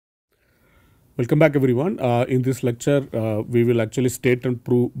Welcome back everyone. In this lecture, we will actually state and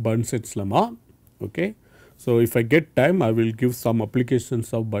prove Burnside's lemma. Okay. So, if I get time, I will give some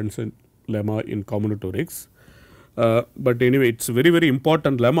applications of Burnside lemma in combinatorics. But anyway, it's a very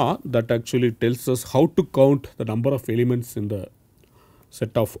important lemma that actually tells us how to count the number of elements in the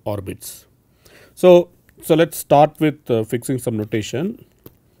set of orbits. So let's start with fixing some notation.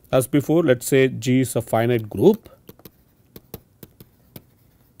 As before, let's say G is a finite group.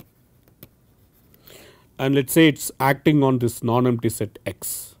 And let us say it is acting on this non-empty set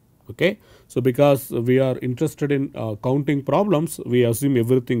X. Okay. So, because we are interested in counting problems, we assume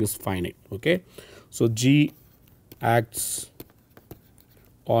everything is finite. Okay. So, G acts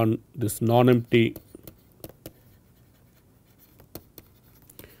on this non-empty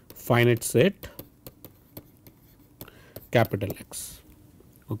finite set capital X.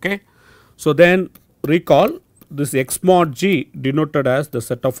 Okay. So, then recall this X mod G denoted as the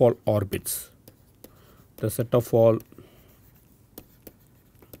set of all orbits. The set of all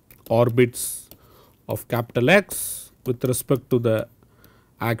orbits of capital X with respect to the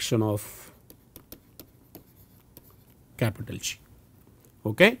action of capital G.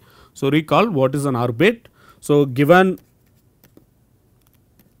 Okay. So, recall what is an orbit. So, given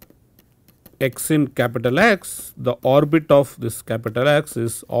X in capital X, the orbit of this capital X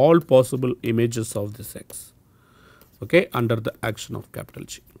is all possible images of this X, okay, under the action of capital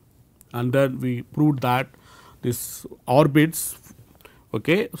G. And then we proved that these orbits,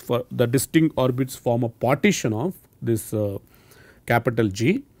 okay, for the distinct orbits form a partition of this capital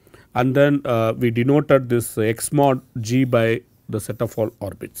G, and then we denoted this X mod G by the set of all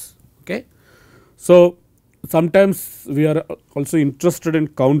orbits. Okay. So, sometimes we are also interested in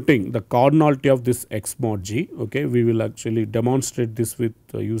counting the cardinality of this X mod G. Okay. We will actually demonstrate this with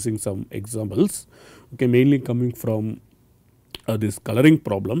using some examples, okay, mainly coming from these coloring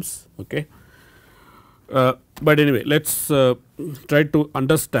problems. Okay. But anyway, let us try to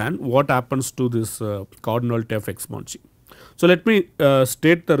understand what happens to this cardinality of X mod G. So, let me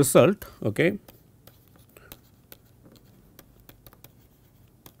state the result. Okay.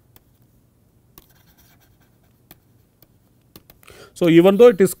 So, even though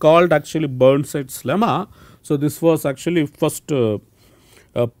it is called actually Burnside's lemma, so this was actually first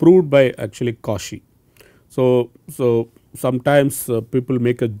proved by actually Cauchy. So, sometimes people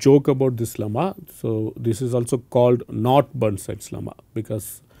make a joke about this lemma. So, this is also called not Burnside's lemma,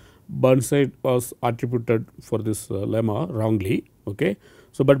 because Burnside was attributed for this lemma wrongly. Okay.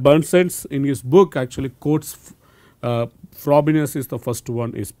 So, but Burnside in his book actually quotes Frobenius is the first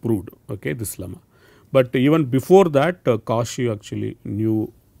one is proved, okay, this lemma. But even before that Cauchy actually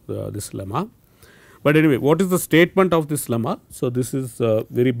knew this lemma. But anyway, what is the statement of this lemma? So, this is a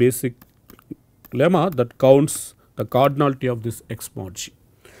very basic lemma that counts the cardinality of this X mod G.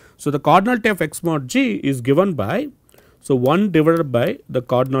 So, the cardinality of X mod G is given by, so 1 divided by the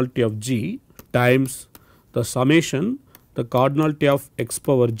cardinality of G times the summation the cardinality of X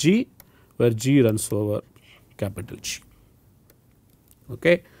power G, where G runs over capital G.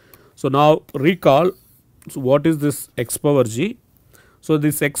 Okay. So, now recall, so what is this X power G? So,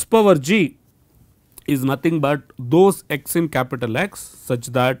 this X power G is nothing but those X in capital X such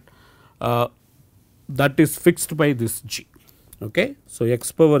that that is fixed by this G. Okay. So,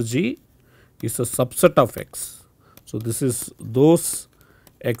 X power G is a subset of X. So, this is those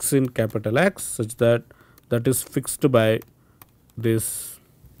X in capital X such that that is fixed by this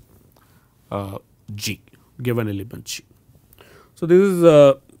G, given element G. So, this is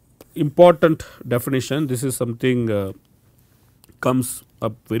a important definition. This is something comes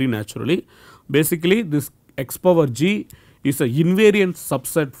up very naturally. Basically, this X power G is a invariant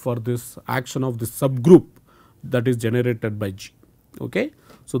subset for this action of this subgroup that is generated by G. Okay.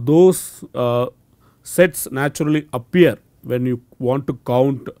 So, those sets naturally appear when you want to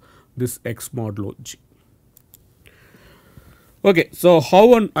count this X modulo G. Okay. So, how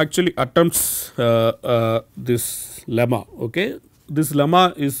one actually attempts this lemma? Okay. This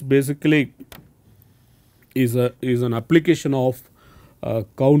lemma is basically is an application of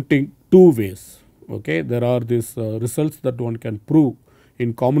counting two ways. Okay. There are these results that one can prove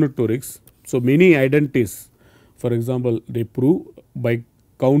in combinatorics. So, many identities, for example, they prove by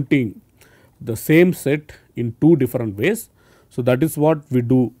counting the same set in two different ways. So, that is what we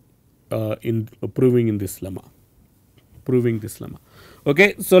do in proving in this lemma, proving this lemma.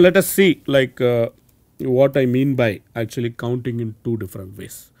 Okay. So, let us see like what I mean by actually counting in two different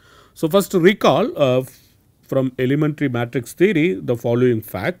ways. So, first recall from elementary matrix theory the following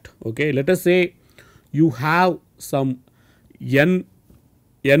fact. Okay. Let us say you have some n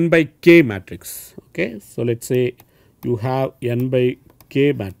by k matrix. Okay. So, let us say you have n by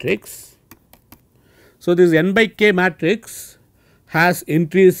k matrix So, this n by k matrix has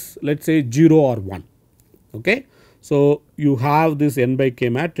entries, let us say 0 or 1. Okay. So, you have this n by k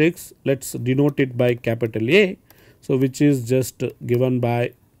matrix, let us denote it by capital A. So, which is just given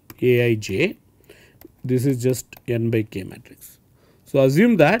by Aij, this is just n by k matrix. So,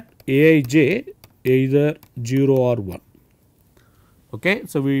 assume that Aij either 0 or 1. Okay.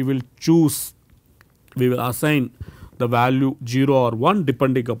 So, we will choose, we will assign the value 0 or 1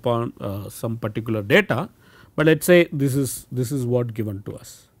 depending upon some particular data, but let us say this is what given to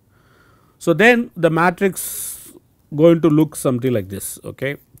us. So, then the matrix going to look something like this.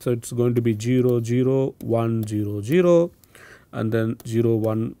 Okay. So, it is going to be 0 0 1 0 0 and then 0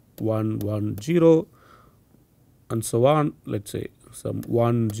 1 1 1 0 and so on, let us say some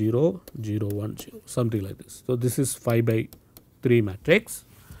 1 0 0 1 0, something like this. So, this is 5 by 3 matrix.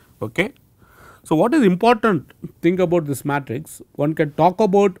 Okay. So, what is important thing about this matrix, one can talk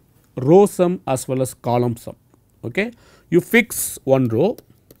about row sum as well as column sum. Okay. You fix one row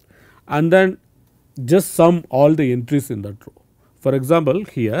and then just sum all the entries in that row. For example,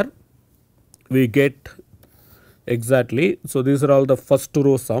 here we get exactly, so these are all the first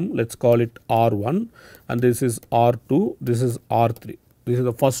row sum, let us call it R1 and this is R2, this is R3. This is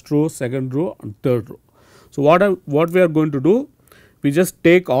the first row, second row and third row. So, what we are going to do, we just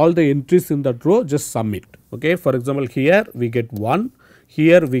take all the entries in that row, just sum it. Okay. For example, here we get 1,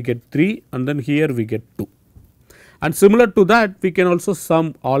 here we get 3 and then here we get 2. And similar to that, we can also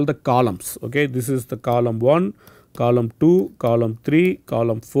sum all the columns. Okay. This is the column 1, column 2, column 3,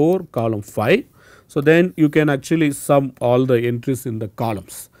 column 4, column 5. So, then you can actually sum all the entries in the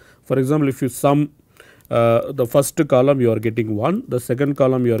columns. For example, if you sum the first column you are getting 1, the second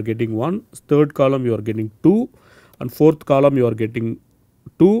column you are getting 1, third column you are getting 2 and fourth column you are getting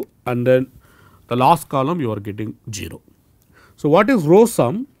 2 and then the last column you are getting 0. So, what is row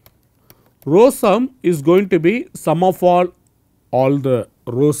sum? Row sum is going to be sum of all the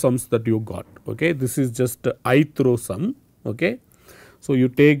row sums that you got. Okay. This is just ith row sum. Okay. So, you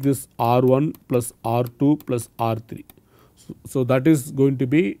take this R1 plus R2 plus R3. So, that is going to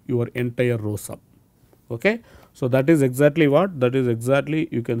be your entire row sum. Okay. So, that is exactly what? That is exactly,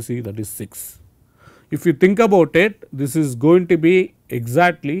 you can see, that is 6. If you think about it, this is going to be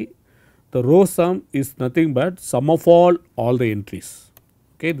exactly, the row sum is nothing but sum of all the entries.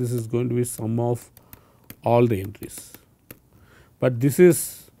 Okay. This is going to be sum of all the entries, but this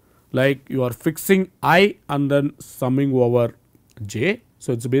is like you are fixing I and then summing over j.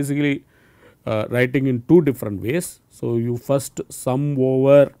 So, it is basically writing in two different ways. So, you first sum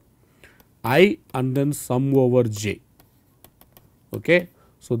over I and then sum over j. Okay.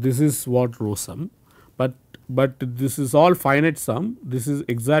 So, this is what row sum, but this is all finite sum, this is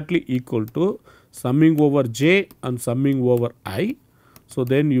exactly equal to summing over j and summing over I. So,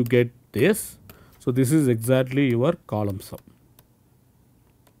 then you get this. So, this is exactly your column sum.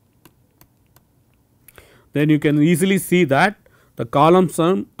 Then you can easily see that the column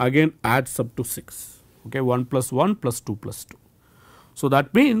sum again adds up to 6. Okay, 1 plus 1 plus 2 plus 2. So,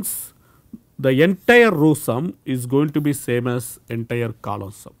 that means the entire row sum is going to be same as entire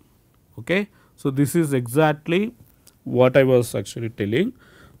column sum. Okay. So, this is exactly what I was actually telling.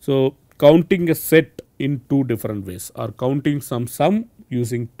 So, counting a set in two different ways or counting some sum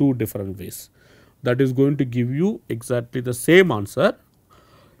using two different ways, that is going to give you exactly the same answer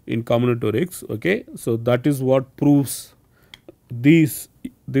in combinatorics. Okay. So, that is what proves this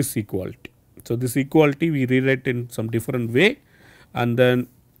equality. So, this equality we rewrite in some different way and then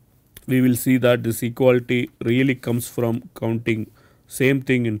we will see that this equality really comes from counting same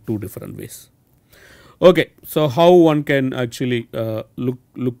thing in two different ways. Okay. So, how one can actually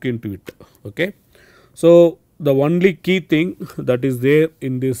look into it. Okay. So, the only key thing that is there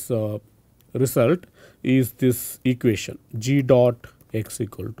in this result is this equation g dot x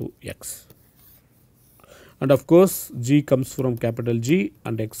equal to x, and of course, g comes from capital G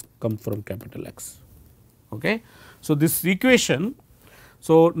and x comes from capital X. Okay. So, this equation,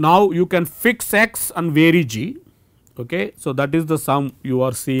 so now you can fix x and vary g. Okay. So, that is the sum you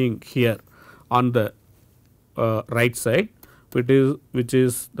are seeing here on the right side, which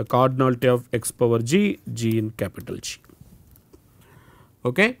is the cardinality of x power g, g in capital G.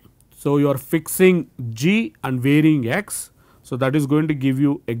 Okay. So, you are fixing g and varying x. So, that is going to give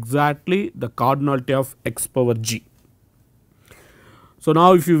you exactly the cardinality of x power g. So,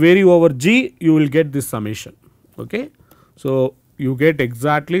 now if you vary over g, you will get this summation. Okay. So, you get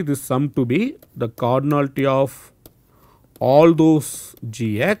exactly this sum to be the cardinality of all those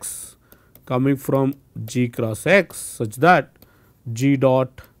g x coming from g cross x such that g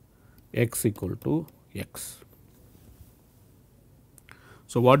dot x equal to x.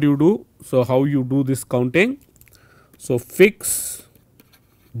 So, what you do? So, how you do this counting? So, fix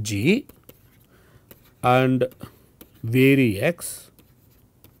G and vary X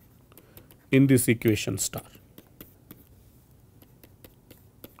in this equation star.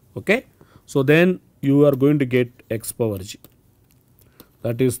 Okay. So, then you are going to get X power G,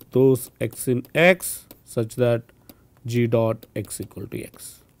 that is those X in X such that G dot X equal to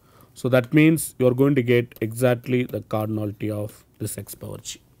X. So, that means you are going to get exactly the cardinality of this X power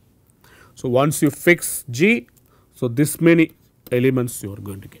G. So, once you fix G, so this many elements you are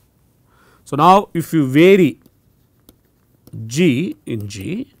going to get. So, now if you vary G in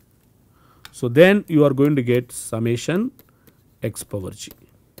G, so then you are going to get summation X power G,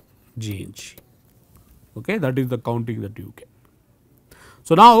 G in G. Okay, that is the counting that you get.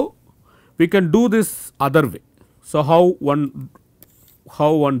 So, now we can do this other way. So, how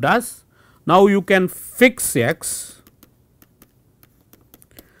one does? Now, you can fix X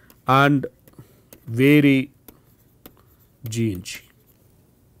and vary G in G.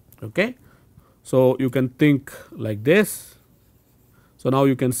 Okay. So, you can think like this. So, now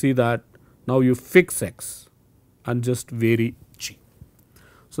you can see that now you fix X and just vary G.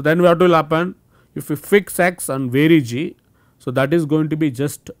 So, then what will happen? If you fix X and vary G, so that is going to be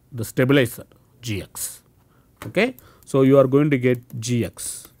just the stabilizer Gx. Okay. So, you are going to get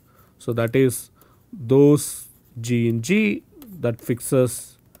Gx. So, that is those G in G that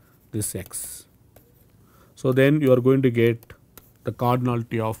fixes this X. So, then you are going to get the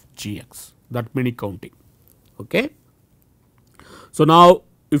cardinality of Gx, that many counting. Okay. So, now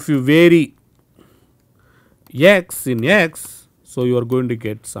if you vary X in X, so you are going to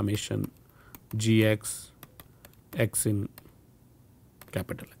get summation Gx X in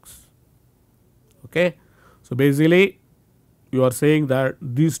capital X. Okay. So, basically you are saying that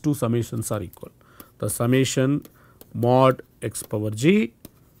these two summations are equal. The summation mod X power G,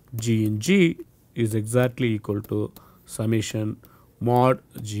 G in G is exactly equal to summation mod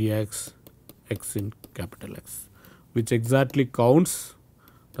Gx X in capital X, which exactly counts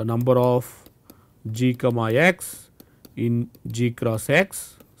the number of G comma X in G cross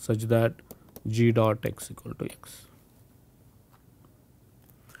X such that G dot X equal to X.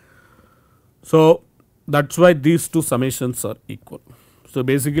 So, that is why these two summations are equal. So,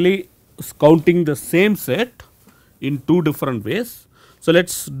 basically counting the same set in two different ways. So, let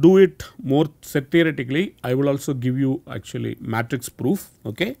us do it more set theoretically. I will also give you actually matrix proof.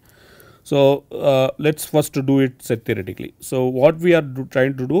 Okay. So, let us first do it set theoretically. So, what we are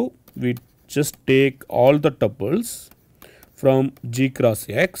trying to do, we just take all the tuples from G cross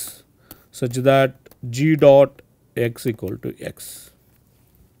X such that G dot X equal to X.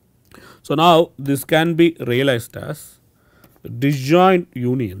 So, now this can be realized as disjoint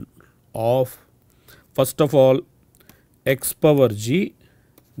union of first of all X power G,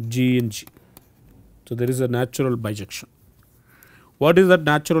 G in G. So, there is a natural bijection. What is that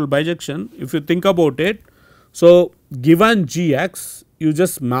natural bijection? If you think about it, so given Gx, you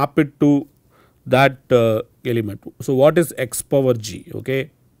just map it to that element. So, what is X power G? Okay.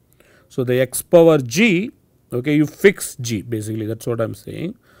 So, the X power G, okay, you fix G basically, that is what I am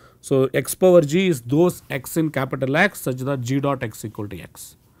saying. So, X power G is those X in capital X such that G dot X equal to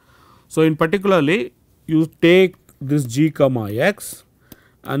X. So, in particularly you take this G comma X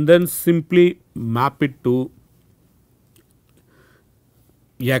and then simply map it to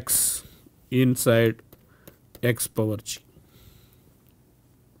X inside X power G.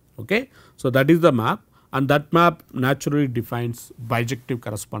 Okay. So, that is the map, and that map naturally defines bijective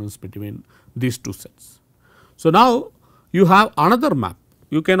correspondence between these two sets. So, now you have another map.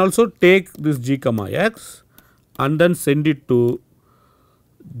 You can also take this G comma X and then send it to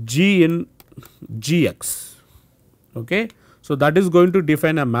G in Gx. Okay. So, that is going to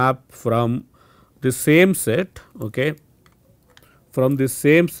define a map from the same set, okay, from the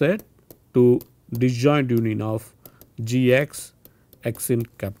same set to disjoint union of Gx X in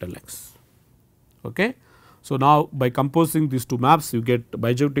capital X. Okay. So, now by composing these two maps you get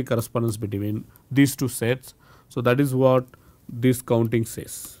bijective correspondence between these two sets. So, that is what this counting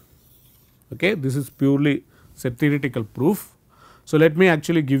says. Okay. This is purely set theoretical proof. So, let me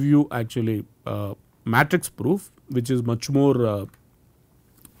actually give you actually matrix proof which is much more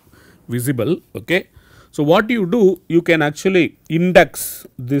visible. Okay. So, what you do, you can actually index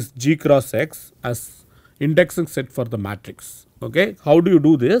this G cross X as indexing set for the matrix. Okay. How do you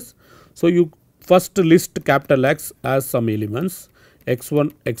do this? So, you first list capital X as some elements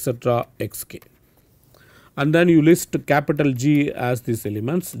x1 etc xk, and then you list capital G as these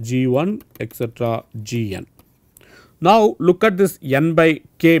elements g1 etc gn. Now, look at this n by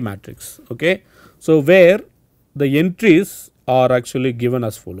k matrix. Okay. So, where the entries are actually given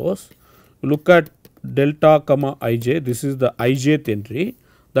as follows. Look at delta comma ij, this is the ijth entry,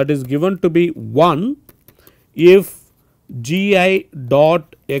 that is given to be 1 if gi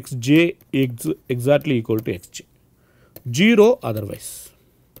dot xj is exactly equal to xj, 0 otherwise.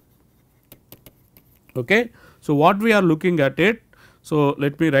 Okay. So, what we are looking at it, so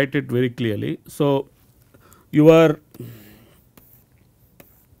let me write it very clearly. So, your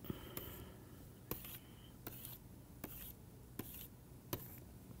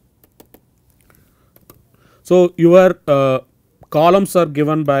columns are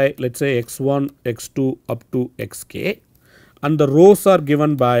given by, let us say x1, x2 up to xk, and the rows are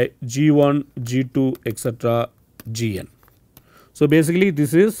given by g1, g2 etc. gn. So, basically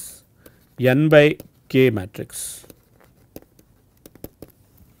this is n by k matrix.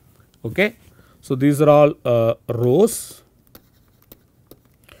 Okay. So, these are all rows.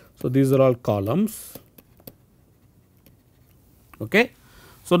 So, these are all columns. Okay.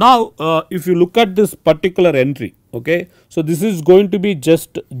 So, now if you look at this particular entry, okay, so this is going to be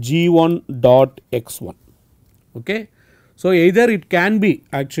just g1 dot x1. Okay. So, either it can be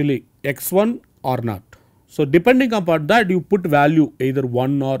actually x1 or not. So, depending upon that you put value either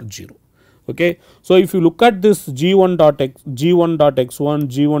 1 or 0. Okay. So, if you look at this g1 dot x1,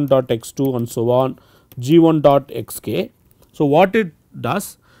 g1 dot x2 and so on, g1 dot xk. So, what it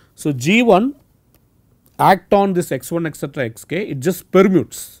does? So, g1 act on this x1 etc. xk, it just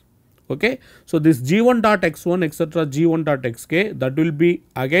permutes. Okay. So, this g1 dot x1 etc. g1 dot xk, that will be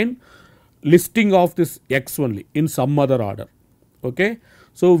again listing of this x only in some other order. Okay.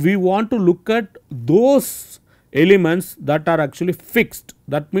 So, we want to look at those elements that are actually fixed,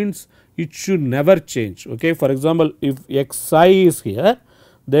 that means it should never change. Okay. For example, if xi is here,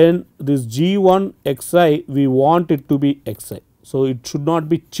 then this g1 xi we want it to be xi. So, it should not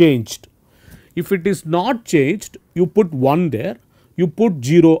be changed. If it is not changed, you put 1 there, you put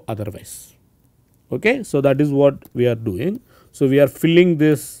 0 otherwise. Okay. So, that is what we are doing. So, we are filling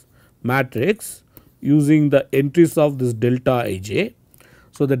this matrix using the entries of this delta ij.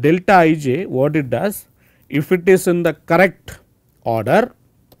 So, the delta ij, what it does, if it is in the correct order,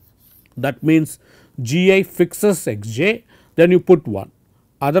 that means gi fixes xj, then you put 1,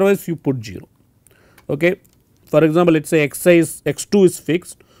 otherwise you put 0. Okay. For example, let us say xi is x2 is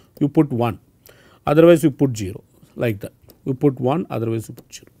fixed, you put 1, otherwise you put 0, like that, you put 1, otherwise you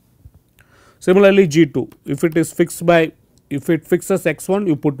put 0. Similarly, g2, if it is fixed by, if it fixes x1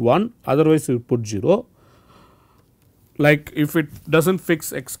 you put 1, otherwise you put 0, like if it does not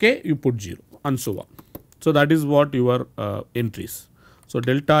fix xk you put 0 and so on. So, that is what your entries. So,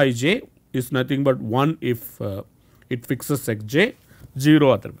 delta ij is nothing but 1 if it fixes xj, 0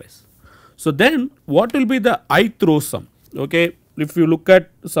 otherwise. So, then what will be the ith row sum? Okay. If you look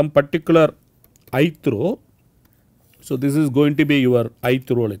at some particular ith row, so this is going to be your ith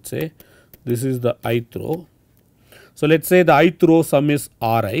row, let us say this is the ith row. So, let us say the ith row sum is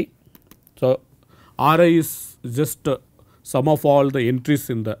Ri. So, Ri is just sum of all the entries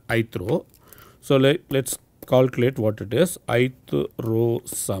in the ith row. So, let us calculate what it is, ith row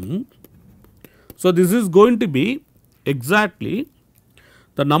sum. So, this is going to be exactly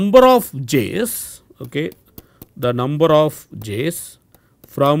the number of j's, okay, the number of j's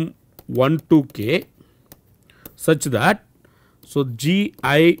from 1 to k such that, so gi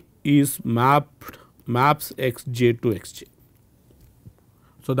is maps xj to xj.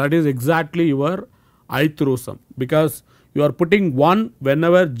 So, that is exactly your ith row sum, because you are putting 1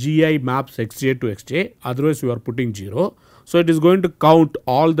 whenever gi maps xj to xj, otherwise you are putting 0. So, it is going to count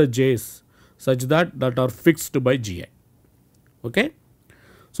all the j's such that are fixed by gi. Okay.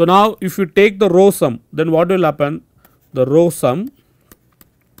 So, now if you take the row sum, then what will happen? The row sum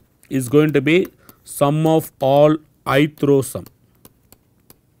is going to be sum of all ith row sum.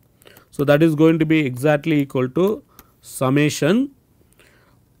 So, that is going to be exactly equal to summation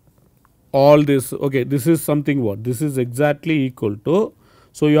all this. Okay, this is something what? This is exactly equal to,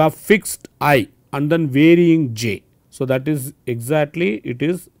 so you have fixed I and then varying j. So, that is exactly, it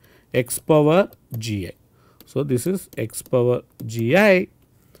is x power gi. So, this is x power gi,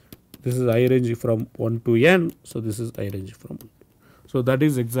 this is I range from 1 to n. So, this is I range from 1. So, that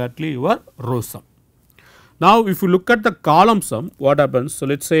is exactly your row sum. Now, if you look at the column sum, what happens? So,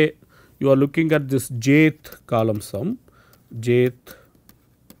 let us say you are looking at this jth column sum, jth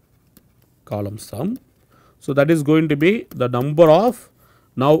column sum. So, that is going to be the number of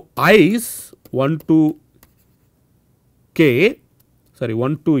now i's 1 to k, sorry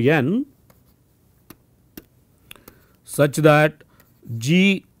 1 to n, such that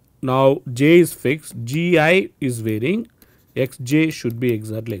g, now j is fixed, gi is varying, xj should be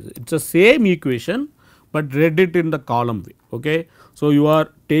exactly, it is the same equation, but read it in the column way. Okay. So, you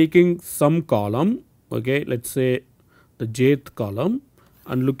are taking some column, okay, let us say the jth column,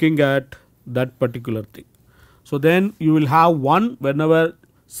 and looking at that particular thing. So, then you will have 1 whenever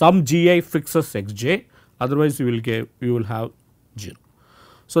some gi fixes xj, otherwise you will have 0.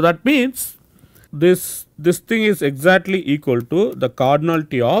 So, that means this thing is exactly equal to the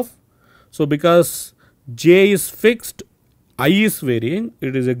cardinality of. So, because j is fixed, I is varying,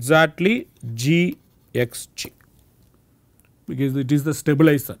 it is exactly g x j, because it is the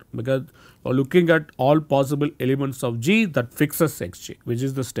stabilizer, because you are looking at all possible elements of g that fixes x j, which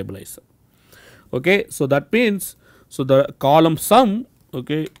is the stabilizer. Okay. So, that means, so the column sum,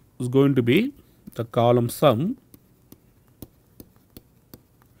 okay, is going to be the column sum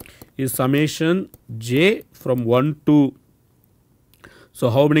is summation j from 1 to. So,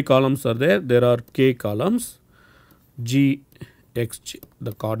 how many columns are there? There are k columns, g x j,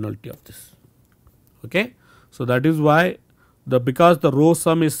 the cardinality of this. Okay. So, that is why because the row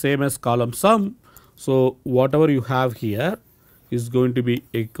sum is same as column sum. So, whatever you have here is going to be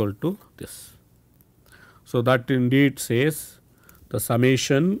equal to this. So, that indeed says the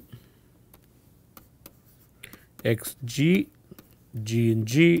summation x g g in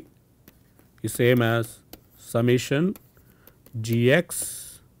g is same as summation g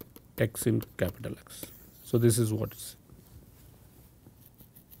x x in capital X. So, this is what is.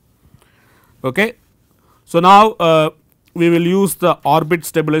 Okay. So, now we will use the orbit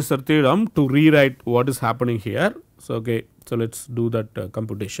stabilizer theorem to rewrite what is happening here. So, okay. So, let us do that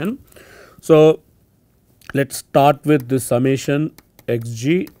computation. So, let us start with this summation x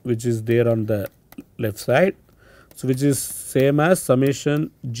g, which is there on the left side. So, which is same as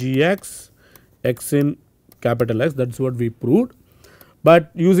summation g x x in capital X, that is what we proved.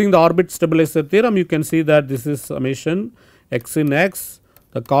 But using the orbit stabilizer theorem, you can see that this is summation x in x,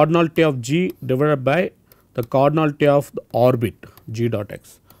 the cardinality of g divided by the cardinality of the orbit g dot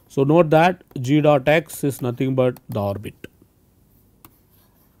x. So, note that g dot x is nothing but the orbit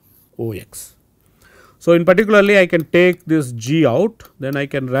O x. So, in particularly I can take this g out, then I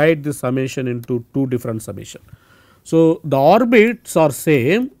can write this summation into 2 different summation. So, the orbits are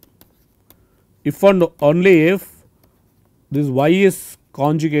same if and only if this y is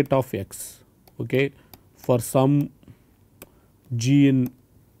conjugate of x, okay, for some g in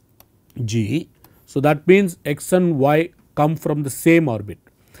g. So, that means x and y come from the same orbit.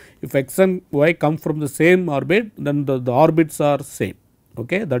 If x and y come from the same orbit, then the orbits are same,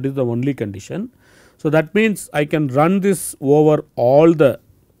 okay, that is the only condition. So, that means I can run this over all the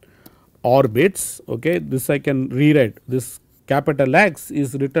orbits, okay. This I can rewrite, this capital X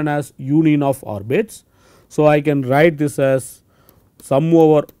is written as union of orbits. So, I can write this as sum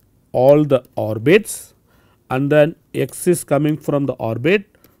over all the orbits, and then x is coming from the orbit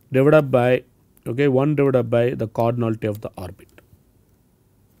divided by, okay, 1 divided by the cardinality of the orbit.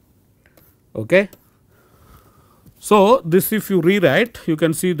 Okay. So, this if you rewrite, you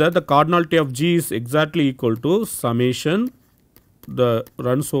can see that the cardinality of g is exactly equal to summation the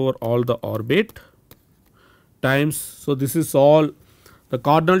runs over all the orbit times. So, this is all the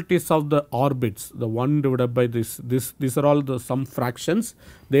cardinalities of the orbits, the 1 divided by these are all the some fractions,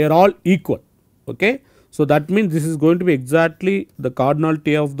 they are all equal. Okay. So, that means this is going to be exactly the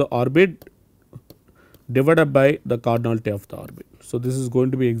cardinality of the orbit divided by the cardinality of the orbit. So, this is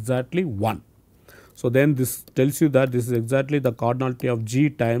going to be exactly 1. So, then this tells you that this is exactly the cardinality of g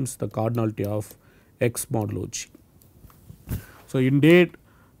times the cardinality of x modulo g. So, indeed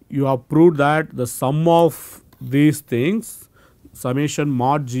you have proved that the sum of these things, summation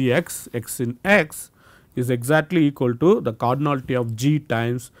mod g x x in x, is exactly equal to the cardinality of g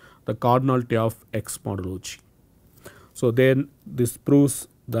times the cardinality of x modulo g. So, then this proves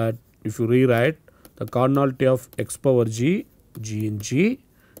that if you rewrite, the cardinality of x power g, g in g,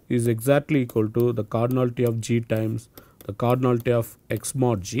 is exactly equal to the cardinality of g times the cardinality of x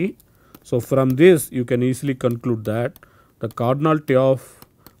mod g. So, from this you can easily conclude that the cardinality of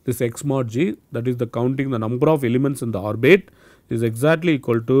this x mod g, that is the counting the number of elements in the orbit, is exactly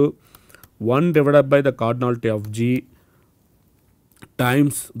equal to 1 divided by the cardinality of g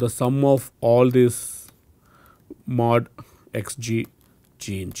times the sum of all this mod x g,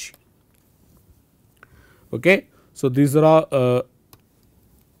 g in g. Okay. So, these are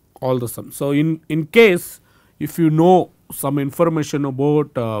all the sums. So, in case if you know some information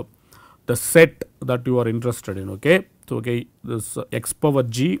about the set that you are interested in, okay. So, okay, this x power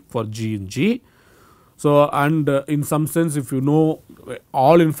g for g in g. So, and in some sense if you know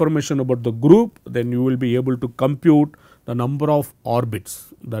all information about the group, then you will be able to compute the number of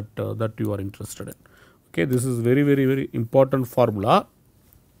orbits that that you are interested in. Okay. This is very important formula.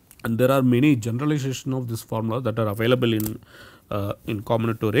 and there are many generalization of this formula that are available in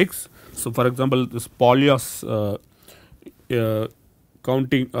combinatorics. So, for example, this Pauli's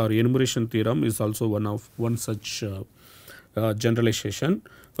counting or enumeration theorem is also one such generalization.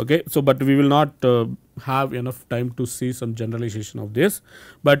 Okay. So, but we will not have enough time to see some generalization of this,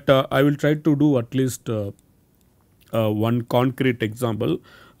 but I will try to do at least one concrete example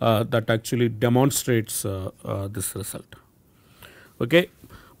that actually demonstrates this result. Okay.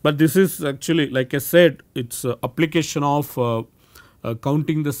 But this is actually, like I said, it is application of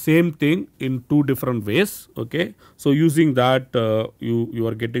counting the same thing in two different ways. Okay. So, using that you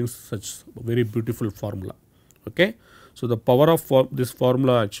are getting such very beautiful formula. Okay. So, the power of this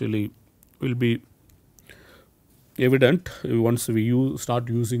formula actually will be evident once we start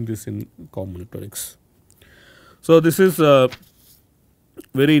using this in combinatorics. So, this is a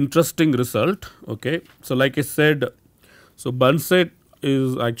very interesting result. Okay. So, like I said, so Burnside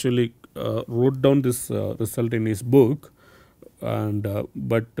is actually wrote down this result in his book, and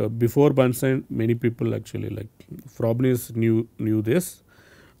but before Burnside many people actually like Frobenius knew this,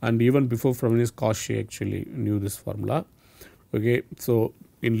 and even before Frobenius Cauchy actually knew this formula. Okay. So,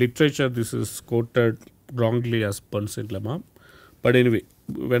 in literature this is quoted wrongly as Burnside lemma, but anyway,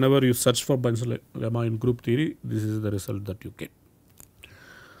 whenever you search for Burnside lemma in group theory, this is the result that you get.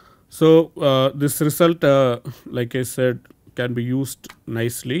 So, this result like I said can be used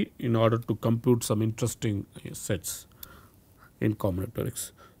nicely in order to compute some interesting sets in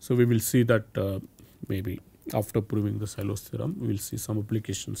combinatorics. So, we will see that maybe after proving the Swayam's theorem, we will see some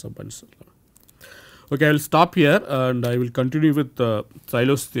applications of Burnside lemma. Okay, I will stop here and I will continue with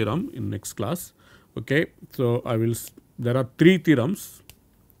Swayam's theorem in next class. Okay, so there are three theorems.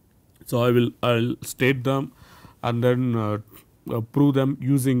 So, I will state them and then prove them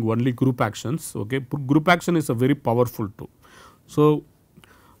using only group actions. Okay, group action is a very powerful tool. So,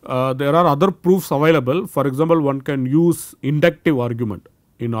 there are other proofs available. For example, one can use inductive argument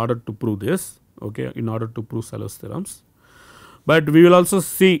in order to prove this. Okay, in order to prove Swayam's theorems. But we will also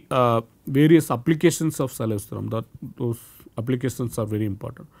see various applications of Swayam's theorem. That those applications are very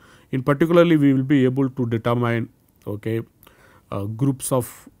important. In particularly, we will be able to determine groups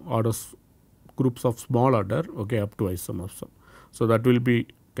of orders, groups of small order, up to isomorphism. So, that will be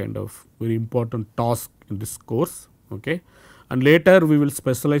kind of very important task in this course. Okay. And later we will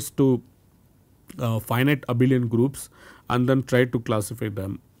specialize to finite abelian groups and then try to classify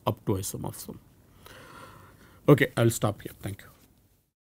them up to isomorphism. Okay, I will stop here. Thank you.